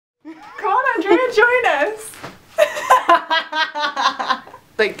join us.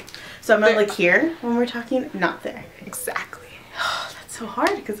 Like, so I'm like here when we're talking, not there. Exactly. That's so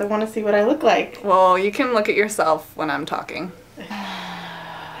hard because I want to see what I look like. Well, you can look at yourself when I'm talking. We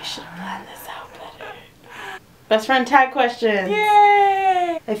should plan this out better. Best friend tag questions.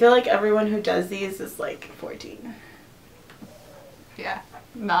 Yay! I feel like everyone who does these is like 14. Yeah,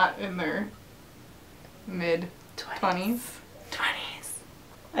 not in their mid-20s. 20s.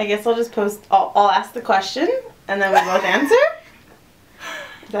 I guess I'll just post, I'll ask the question and then we both answer?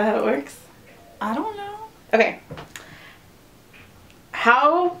 Is that how it works? I don't know. Okay.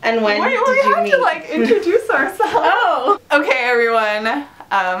 How and when did you we have meet? to like introduce ourselves. Oh! Okay, everyone.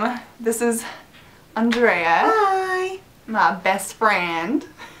 This is Andrea. Hi. My best friend.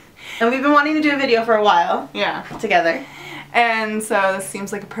 And we've been wanting to do a video for a while. Yeah. Together. And so this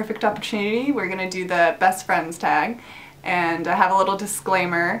seems like a perfect opportunity. We're gonna do the best friends tag. And I have a little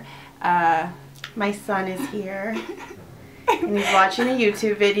disclaimer. My son is here. And he's watching a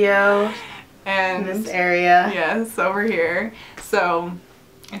YouTube video and in this area. Yes, over here. So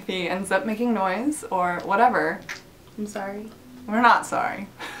if he ends up making noise or whatever, I'm sorry. We're not sorry.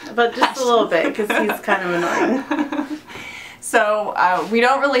 But just a little bit because he's kind of annoying. So we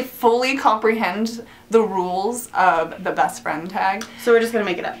don't really fully comprehend the rules of the best friend tag. So we're just going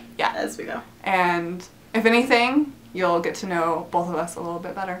to make it up as we go. And if anything, you'll get to know both of us a little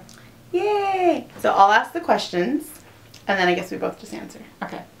bit better. Yay! So I'll ask the questions and then I guess we both just answer.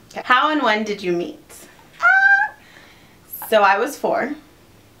 Okay. How and when did you meet? So I was 4.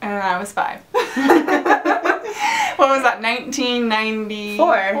 And I was 5. What was that,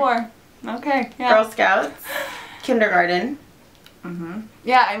 1994? Okay, yeah. Girl Scouts, kindergarten.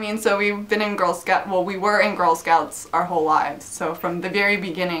 Yeah, I mean, so we've been in Girl Scout, well, we were in Girl Scouts our whole lives. So from the very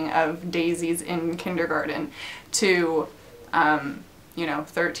beginning of Daisies in kindergarten to, you know,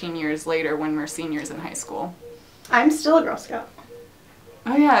 13 years later when we're seniors in high school. I'm still a Girl Scout.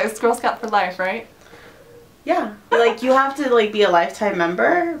 Oh yeah, it's Girl Scout for life, right? Yeah. Like, you have to, like, be a lifetime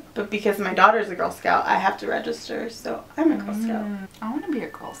member, but because my daughter's a Girl Scout, I have to register, so I'm a Girl Scout. I want to be a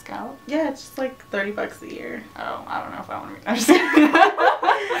Girl Scout. Yeah, it's just like $30 a year. Oh, I don't know if I want to be. I'm just kidding.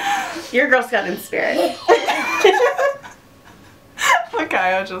 You're a Girl Scout in spirit.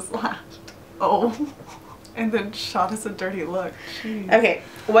 Micaiah just laughed. Oh. And then shot us a dirty look. Jeez. Okay,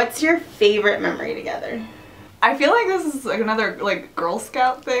 what's your favorite memory together? I feel like this is like another like Girl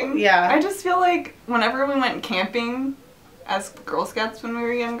Scout thing. Yeah. I just feel like whenever we went camping as Girl Scouts when we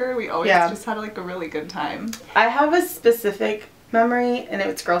were younger, we always just had like a really good time. I have a specific memory and it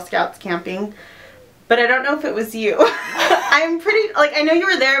was Girl Scouts camping, but I don't know if it was you. I'm pretty, like, I know you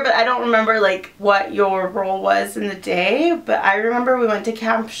were there, but I don't remember like what your role was in the day, but I remember we went to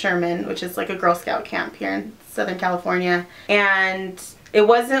Camp Sherman, which is like a Girl Scout camp here in Southern California, and it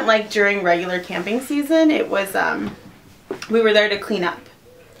wasn't like during regular camping season. It was, we were there to clean up.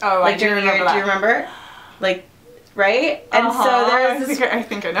 Oh, like I do remember that. Do you remember? Like, right? And so there was this, I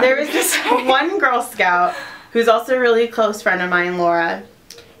think I know. There was this one Girl Scout who's also a really close friend of mine, Laura,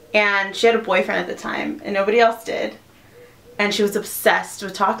 and she had a boyfriend at the time, and nobody else did. And she was obsessed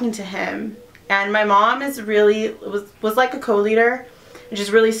with talking to him. And my mom is really, was like a co-leader, and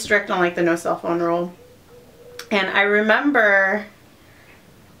she's really strict on like the no cell phone rule. And I remember,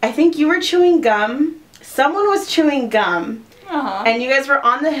 I think you were chewing gum. Someone was chewing gum. And you guys were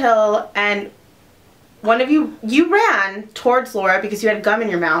on the hill, and one of you ran towards Laura because you had gum in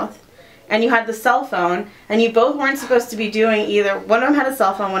your mouth, and you had the cell phone, and you both weren't supposed to be doing either. One of them had a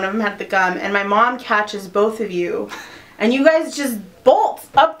cell phone, one of them had the gum, and my mom catches both of you, and you guys just bolt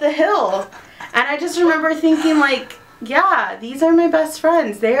up the hill. And I just remember thinking, like, yeah, these are my best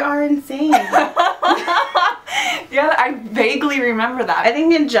friends. They are insane. Yeah, I vaguely remember that. I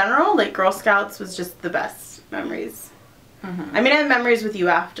think in general, like, Girl Scouts was just the best memories. I mean, I have memories with you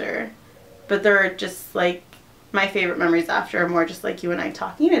after, but they're just, like, my favorite memories after are more just, like, you and I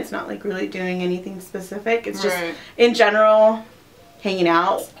talking. It's not, like, really doing anything specific. It's just, in general, hanging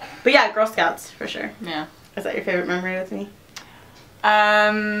out. But, yeah, Girl Scouts, for sure. Yeah. Is that your favorite memory with me?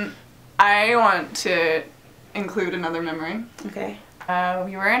 I want to include another memory. Okay.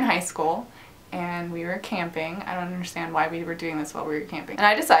 We were in high school, and we were camping. I don't understand why we were doing this while we were camping. And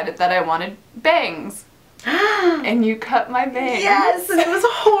I decided that I wanted bangs. And you cut my bangs. Yes, and it was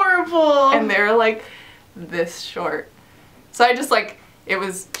horrible. And they were like this short. So I just like,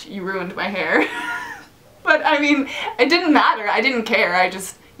 you ruined my hair. But I mean, it didn't matter. I didn't care. I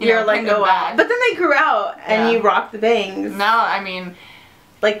just, you know, like, go out. But then they grew out and you rocked the bangs. Now, I mean,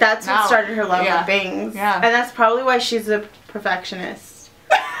 like, that's what started her love of bangs. Yeah. And that's probably why she's a perfectionist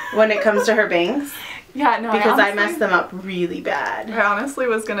when it comes to her bangs. Yeah, no, because I messed them up really bad. I honestly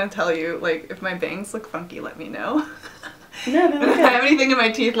was gonna tell you, like, if my bangs look funky, let me know. No, they look If good. I have anything in my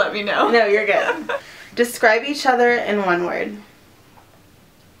teeth, let me know. No, you're good. Describe each other in one word.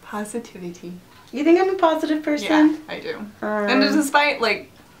 Positivity. You think I'm a positive person? Yeah, I do. And despite,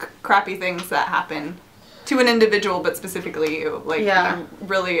 like, crappy things that happen to an individual, but specifically you, like, you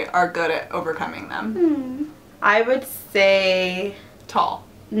really are good at overcoming them. I would say... Tall.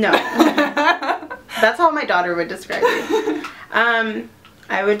 No. That's how my daughter would describe you.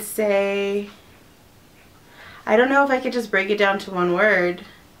 I would say... I don't know if I could just break it down to one word.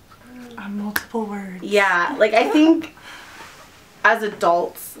 Multiple words. Yeah, like I think as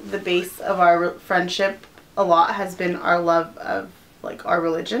adults, the base of our friendship a lot has been our love of like our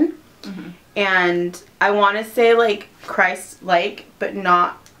religion. And I want to say like Christ-like, but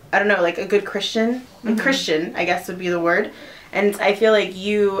not, I don't know, like a good Christian. Christian, I guess would be the word. And I feel like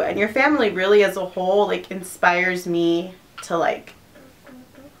you and your family really as a whole like inspires me to like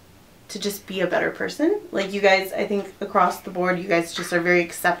to just be a better person. Like you guys, I think across the board, you guys just are very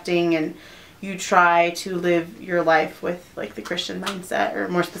accepting and you try to live your life with like the Christian mindset, or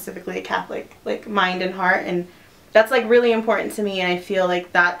more specifically a Catholic like mind and heart. And that's like really important to me. And I feel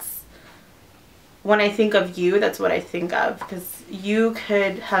like that's, when I think of you, that's what I think of, because you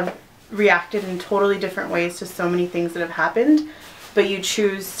could have reacted in totally different ways to so many things that have happened, but you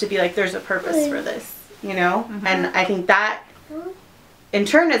choose to be like, there's a purpose for this, you know? And I think that in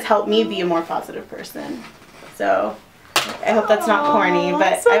turn has helped me be a more positive person. So I hope that's not corny,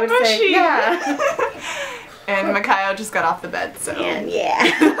 but so I would say, yeah. And Micaiah just got off the bed, so. And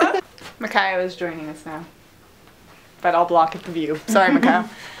yeah. Micaiah is joining us now. But I'll block at the view. Sorry, Micaiah.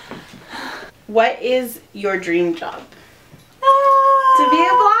 What is your dream job? To be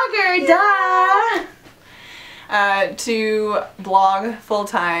a blogger, duh! To blog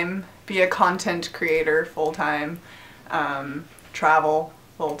full-time, be a content creator full-time, travel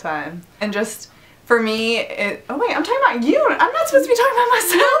full-time, and just, for me, oh wait, I'm talking about you! I'm not supposed to be talking about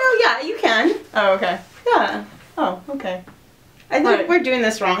myself! No, yeah, you can. Oh, okay. Yeah. Oh, okay. I think we're doing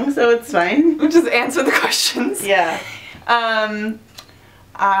this wrong, so it's fine. We'll just answer the questions. Yeah.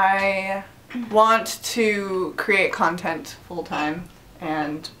 I want to create content full-time,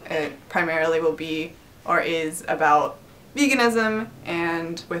 and it primarily will be, or is, about veganism,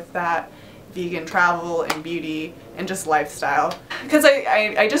 and with that, vegan travel and beauty and just lifestyle. Because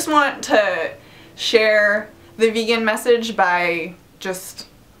I just want to share the vegan message by just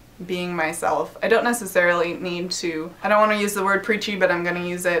being myself. I don't necessarily need to, I don't want to use the word preachy, but I'm going to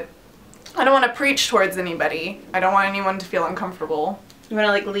use it. I don't want to preach towards anybody. I don't want anyone to feel uncomfortable. You want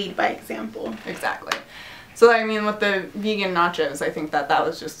to like lead by example. Exactly. So I mean with the vegan nachos, I think that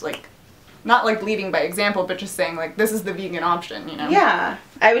was just like, not like leading by example, but just saying like, this is the vegan option, you know? Yeah,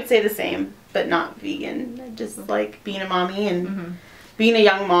 I would say the same, but not vegan. Just like being a mommy and being a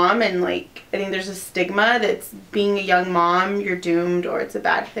young mom, and like, I think there's a stigma that's being a young mom, you're doomed or it's a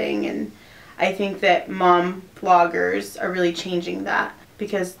bad thing. And I think that mom bloggers are really changing that,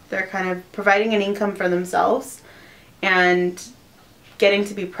 because they're kind of providing an income for themselves and getting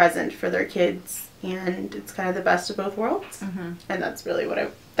to be present for their kids, and it's kind of the best of both worlds. And that's really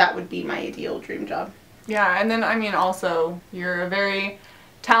what that would be my ideal dream job. Yeah, and then I mean also you're a very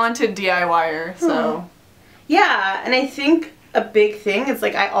talented DIYer, so yeah. And I think a big thing is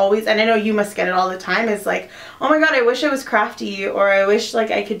like, I always, and I know you must get it all the time, is like, oh my god, I wish I was crafty, or I wish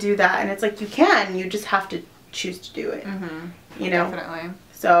like I could do that. And it's like, you can, you just have to choose to do it. You know? Definitely.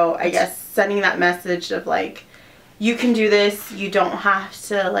 So I guess sending that message of like, you can do this, you don't have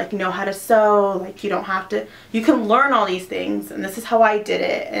to like know how to sew, like you don't have to, you can learn all these things, and this is how I did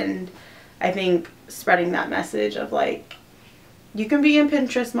it. And I think spreading that message of like, you can be a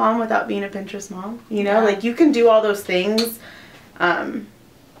Pinterest mom without being a Pinterest mom, you know, like you can do all those things.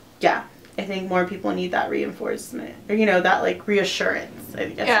 Yeah, I think more people need that reinforcement, or you know, that like reassurance, I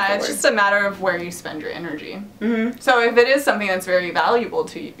guess. Yeah, it's just a matter of where you spend your energy. So if it is something that's very valuable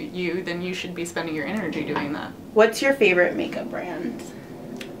to you, then you should be spending your energy doing that. What's your favorite makeup brand?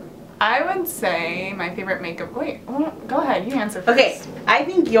 I would say my favorite makeup, wait, go ahead, you answer first. Okay, I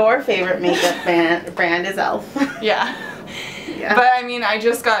think your favorite makeup brand is e.l.f. Yeah. Yeah. But I mean, I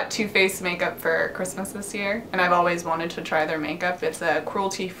just got Too Faced makeup for Christmas this year, and I've always wanted to try their makeup. It's a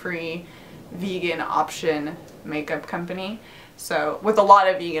cruelty-free vegan option makeup company, so with a lot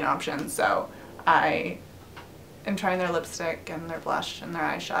of vegan options. So I am trying their lipstick and their blush and their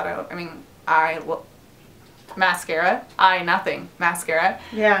eyeshadow. I mean, mascara. Mascara.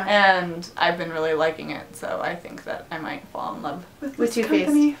 Yeah. And I've been really liking it, so I think that I might fall in love with this Too Faced.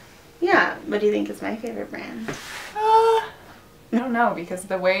 company. Yeah. What do you think is my favorite brand? I don't know, because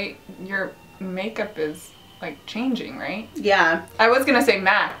the way makeup is like changing, right? Yeah. I was gonna say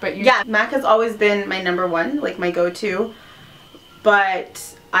MAC, but you... Yeah, MAC has always been my number one, like my go-to.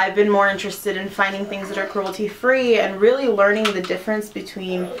 But I've been more interested in finding things that are cruelty-free and really learning the difference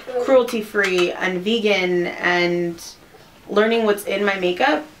between cruelty-free and vegan and learning what's in my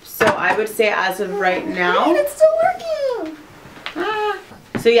makeup. So I would say as of right now... And it's still working!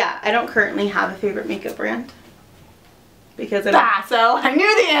 So yeah, I don't currently have a favorite makeup brand. Because I'm... So I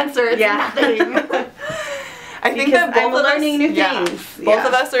knew the answer. It's nothing. I think that both of learning new yeah, things. Both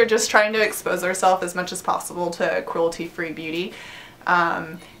of us are just trying to expose ourselves as much as possible to cruelty-free beauty.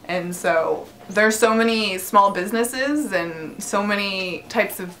 And so there's so many small businesses and so many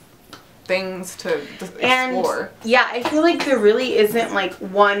types of things to explore. And yeah, I feel like there really isn't like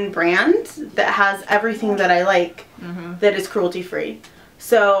one brand that has everything that I like that is cruelty-free.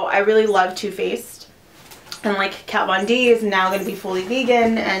 So I really love Too Faced. And like Kat Von D is now going to be fully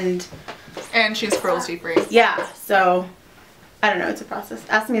vegan and she's cruelty-free. Yeah, so I don't know, it's a process.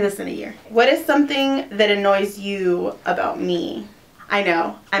 Ask me this in a year. What is something that annoys you about me? I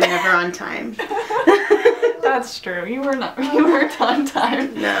know, I'm never on time. That's true. You weren't on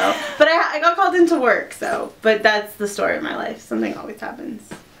time. No, but I got called into work, so. But that's the story of my life. Something always happens.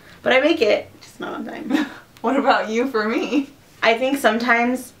 But I make it, just not on time. What about you for me? I think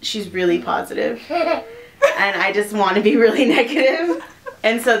sometimes she's really positive, and I just want to be really negative.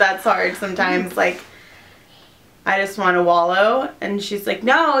 And so that's hard sometimes, like, I just want to wallow, and she's like,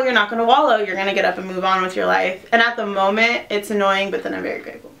 no, you're not going to wallow, you're going to get up and move on with your life. And at the moment, it's annoying, but then I'm very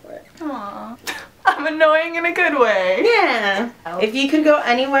grateful for it. Aww. I'm annoying in a good way. Yeah. If you could go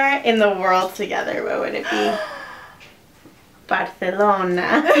anywhere in the world together, where would it be?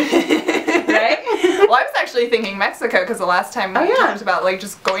 Barcelona. Right? Well, I was actually thinking Mexico, because the last time we talked about, like,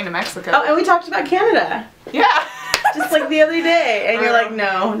 just going to Mexico. Oh, and we talked about Canada. Yeah. Just like the other day, and you're like,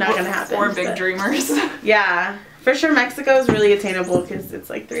 no, not gonna happen. We're big dreamers. Yeah, for sure Mexico is really attainable because it's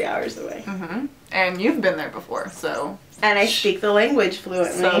like 3 hours away. And you've been there before, so. And I speak the language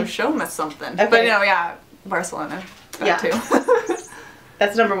fluently. So show me something. Okay. But no, yeah, Barcelona. That too.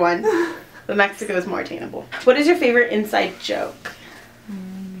 That's number one. But Mexico is more attainable. What is your favorite inside joke?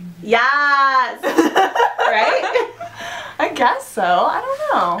 Yes! Right? I guess so. I don't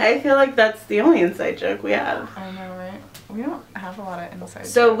know. I feel like that's the only inside joke we have. I know, right? We don't have a lot of inside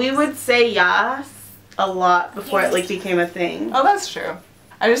So jokes. we would say yes a lot before it like became a thing. Oh, that's true.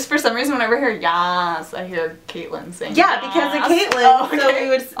 I just, for some reason, whenever I hear yas, I hear Caitlin saying Yeah, because of Caitlin, so we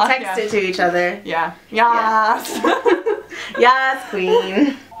would text it to each other. Yeah. Yas. Yes,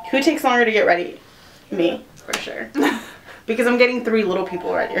 queen. Who takes longer to get ready? Me, for sure. Because I'm getting 3 little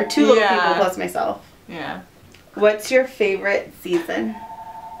people ready, or 2 little people plus myself. Yeah. What's your favorite season?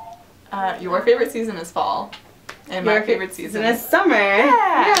 Your favorite season is fall. And my favorite season is summer.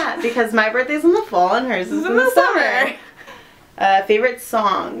 Yeah, because my birthday's in the fall and hers is in the summer. Favorite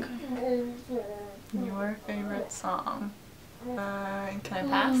song? Your favorite song? Can I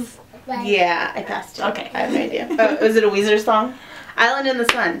pass? Yeah, I passed it. Okay. I have no idea. Oh, was it a Weezer song? Island in the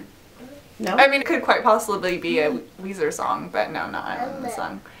Sun. No? I mean, it could quite possibly be a Weezer song, but no, not Island in the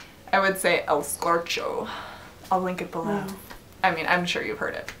Sun. I would say El Scorcho. I'll link it below. I mean, I'm sure you've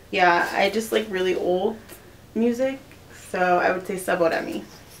heard it. Yeah, I just like really old music, so I would say Saborami,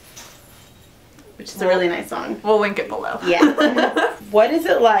 which is a really nice song. We'll link it below. Yeah. What is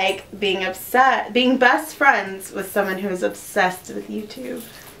it like being best friends with someone who is obsessed with YouTube?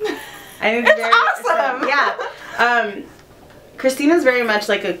 I think it's awesome! Yeah. Christina's very much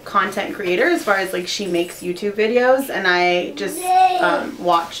like a content creator as far as like she makes YouTube videos, and I just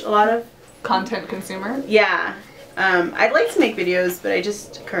watch a lot of content consumer. Yeah. I'd like to make videos, but I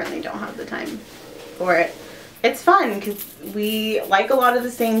just currently don't have the time for it. It's fun because we like a lot of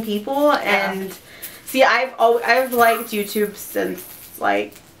the same people, and see, I've liked YouTube since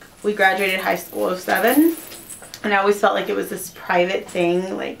like we graduated high school of 07, and I always felt like it was this private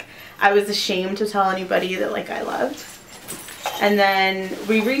thing. Like I was ashamed to tell anybody that like I loved. And then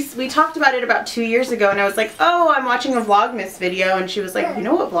we talked about it about 2 years ago, and I was like, oh, I'm watching a Vlogmas video, and she was like, you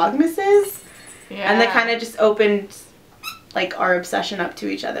know what Vlogmas is? Yeah. And that kind of just opened like our obsession up to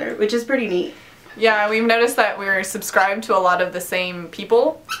each other, which is pretty neat. Yeah, we've noticed that we're subscribed to a lot of the same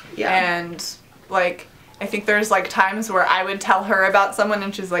people. Yeah. And like I think there's like times where I would tell her about someone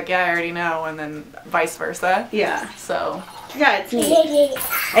and she's like, yeah, I already know, and then vice versa. Yeah. So yeah, it's neat.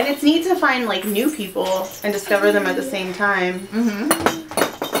 And it's neat to find like new people and discover them at the same time.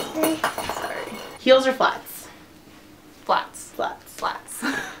 Sorry. Heels or flats? Flats. Flats. Flats.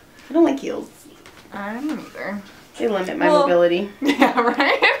 I don't like heels. I don't either. They limit my mobility. Yeah,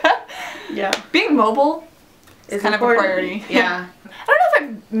 right? Yeah. Being mobile is kind of a priority. Yeah. I don't know if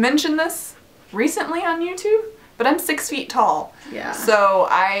I've mentioned this recently on YouTube, but I'm 6 feet tall. Yeah. So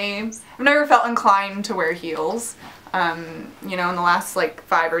I've never felt inclined to wear heels. You know, in the last like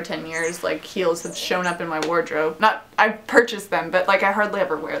 5 or 10 years, like heels have shown up in my wardrobe. Not, I've purchased them, but like I hardly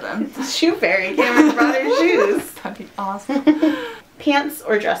ever wear them. Shoe fairy came and brought her shoes. That'd be awesome. Pants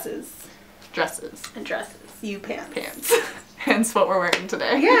or dresses? Dresses. And dresses. You pants. Pants. Hence what we're wearing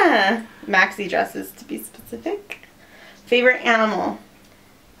today. Yeah. Maxi dresses to be specific. Favorite animal?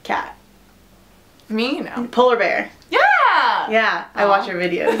 Cat. Me? No. Polar bear. Yeah! Yeah, I watch your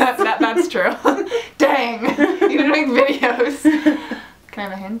videos. That's true. Dang. You didn't make videos. Can I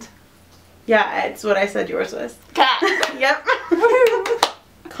have a hint? Yeah, it's what I said yours was. Cat. Yep.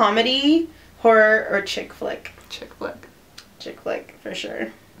 Comedy, horror, or chick flick? Chick flick. Chick flick, for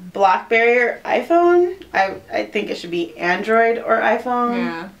sure. BlackBerry or iPhone? I think it should be Android or iPhone.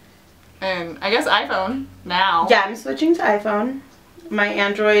 Yeah. And I guess iPhone now. Yeah, I'm switching to iPhone. My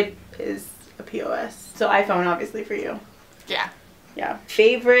Android is a POS. So iPhone, obviously, for you. Yeah. Yeah.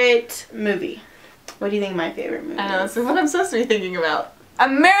 Favorite movie? What do you think my favorite movie I know, is? this is what I'm supposed to be thinking about. A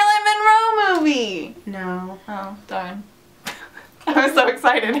Marilyn Monroe movie! No. Oh, darn. I was so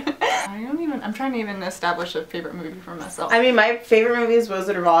excited. I'm trying to even establish a favorite movie for myself. I mean, my favorite movie is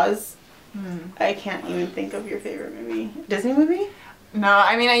Wizard of Oz. I can't even think of your favorite movie. Disney movie? No,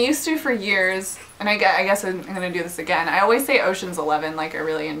 I mean, I used to for years, and I guess I'm going to do this again. I always say Ocean's 11, like I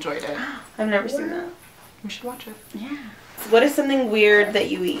really enjoyed it. I've never seen that. We should watch it. Yeah. What is something weird that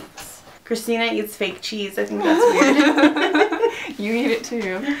you eat? Christina eats fake cheese. I think that's weird. You eat it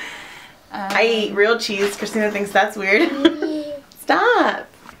too. I eat real cheese. Christina thinks that's weird. Stop.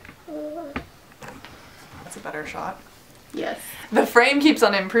 That's a better shot. Yes. The frame keeps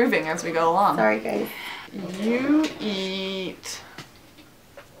on improving as we go along. Sorry, guys. You eat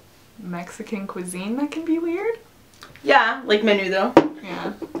Mexican cuisine that can be weird? Yeah, like menudo.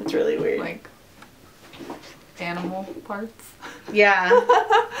 Yeah. It's really weird. Like animal parts? Yeah.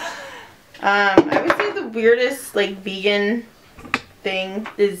 I would say the weirdest, like, vegan thing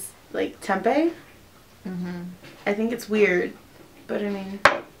is, like, tempeh. I think it's weird, but I mean,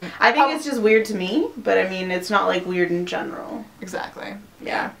 I think it's just weird to me, but I mean, it's not, like, weird in general. Exactly.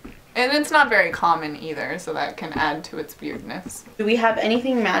 Yeah. And it's not very common either, so that can add to its weirdness. Do we have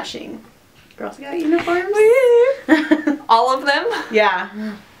anything matching? Girl Scout uniforms? All of them?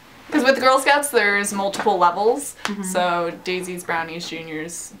 Yeah. Because with Girl Scouts, there's multiple levels. So Daisies, Brownies,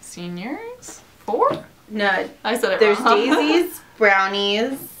 Juniors, Seniors? 4? No. I said it There's wrong. Daisies,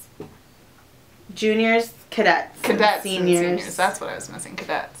 Brownies, Juniors, Cadets, Cadets and and seniors. That's what I was missing.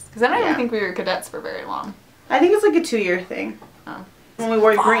 Cadets. Because I don't even think we were cadets for very long. I think it's like a 2-year thing. Oh. When we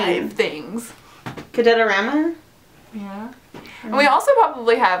wore 5 green. things. Cadetorama? Yeah. And we also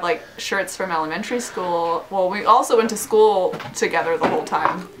probably have like shirts from elementary school. Well, we also went to school together the whole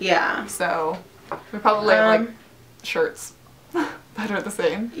time. Yeah. So we probably have like shirts that are the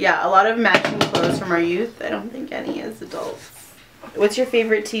same. Yeah, a lot of matching clothes from our youth. I don't think any as adults. What's your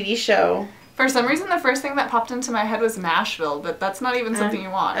favorite TV show? For some reason, the first thing that popped into my head was Nashville, but that's not even something you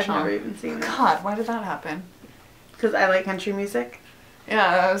watch. I've never even seen that. God, why did that happen? Because I like country music.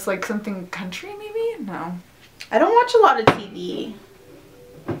 Yeah, that was like something country maybe? No. I don't watch a lot of TV.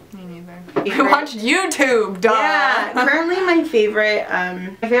 Me neither. I watched YouTube, duh! Yeah, currently my favorite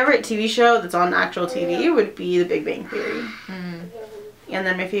TV show that's on actual TV would be The Big Bang Theory. And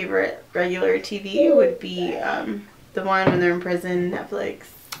then my favorite regular TV would be the one when they're in prison, Netflix.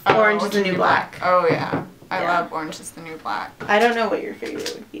 Orange is the New Black. Oh yeah. I love Orange is the New Black. I don't know what your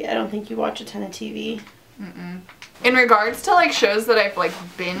favorite would be. I don't think you watch a ton of TV. In regards to like shows that I've like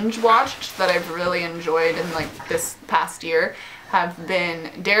binge watched that I've really enjoyed in like this past year have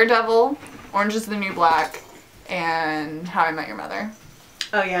been Daredevil, Orange is the New Black, and How I Met Your Mother.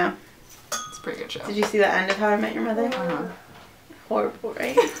 Oh yeah. It's a pretty good show. Did you see the end of How I Met Your Mother? Horrible,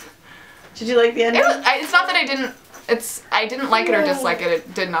 right? Did you like the end? It's not that I didn't. I didn't like it or dislike it.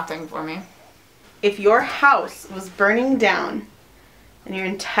 It did nothing for me. If your house was burning down and your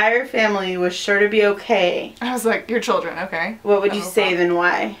entire family was sure to be okay, I was like, your children, okay? what would you save and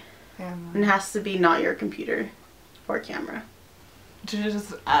why? Yeah. It has to be not your computer or camera. Did you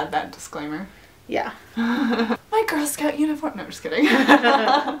just add that disclaimer? Yeah. My Girl Scout uniform. No, just kidding.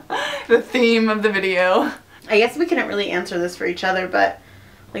 The theme of the video. I guess we couldn't really answer this for each other, but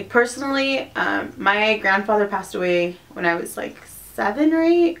like personally, my grandfather passed away when I was like 7 or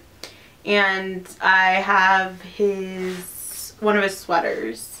 8, and I have one of his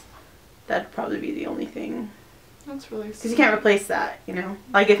sweaters. That'd probably be the only thing. That's really sweet. Because you can't replace that, you know?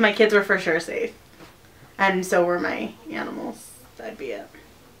 Like if my kids were for sure safe, and so were my animals, that'd be it.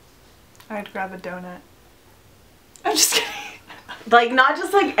 I'd grab a donut. I'm just kidding. Like, not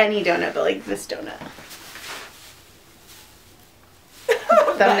just like any donut, but like this donut.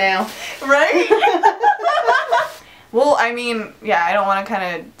 Thumbnail. Right? Well, I mean, yeah, I don't want to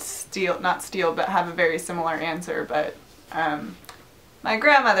kind of not steal, but have a very similar answer, but my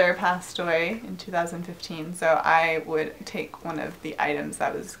grandmother passed away in 2015, so I would take one of the items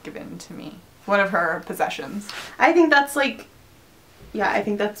that was given to me. One of her possessions. I think that's like, yeah, I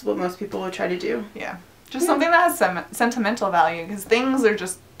think that's what most people would try to do. Yeah. Just something that has some sentimental value, because things are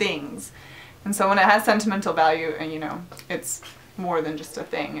just things. And so when it has sentimental value, and you know, it's more than just a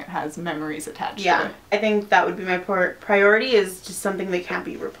thing, it has memories attached to it. Yeah, I think that would be my priority, is just something that can't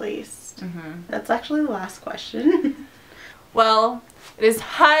be replaced. That's actually the last question. Well, it is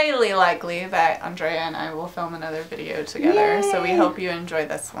highly likely that Andrea and I will film another video together, Yay. so we hope you enjoy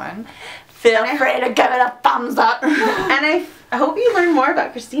this one. Feel free to give it a thumbs up. And I hope you learn more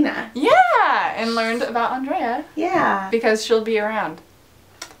about Christina. Yeah, and learned about Andrea. Yeah. Because she'll be around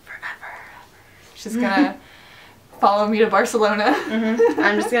forever. She's gonna follow me to Barcelona.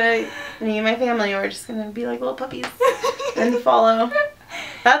 I'm just gonna, me and my family, we're just gonna be like little puppies and follow.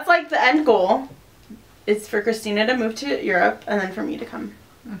 That's like the end goal. It's for Christina to move to Europe, and then for me to come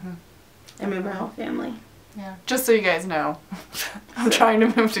and move my whole family. Yeah. Just so you guys know, I'm trying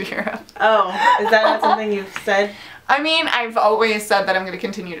to move to Europe. Oh, is that not something you've said? I mean, I've always said that I'm going to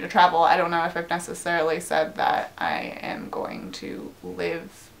continue to travel. I don't know if I've necessarily said that I am going to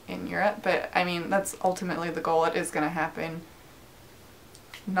live in Europe, but I mean, that's ultimately the goal. It is going to happen.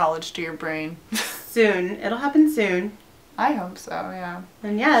 Knowledge to your brain. Soon. It'll happen soon. I hope so, yeah.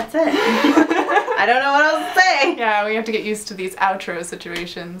 And yeah, that's it. I don't know what else to say. Yeah, we have to get used to these outro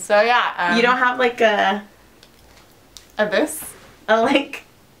situations. So yeah. You don't have like a this? A like,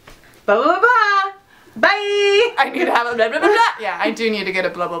 blah blah blah, bye. I need to have a blah blah blah blah. Yeah, I do need to get a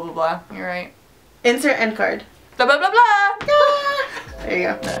blah blah blah blah. You're right. Insert end card. Blah blah blah blah. There you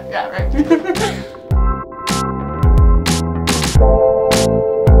go. Yeah, right.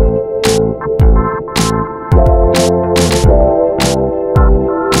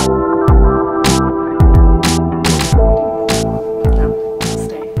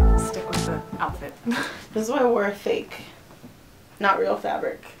 This is why I wore a fake, not real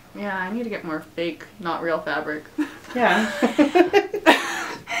fabric. Yeah, I need to get more fake, not real fabric. Yeah.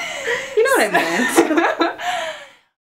 You know what I meant.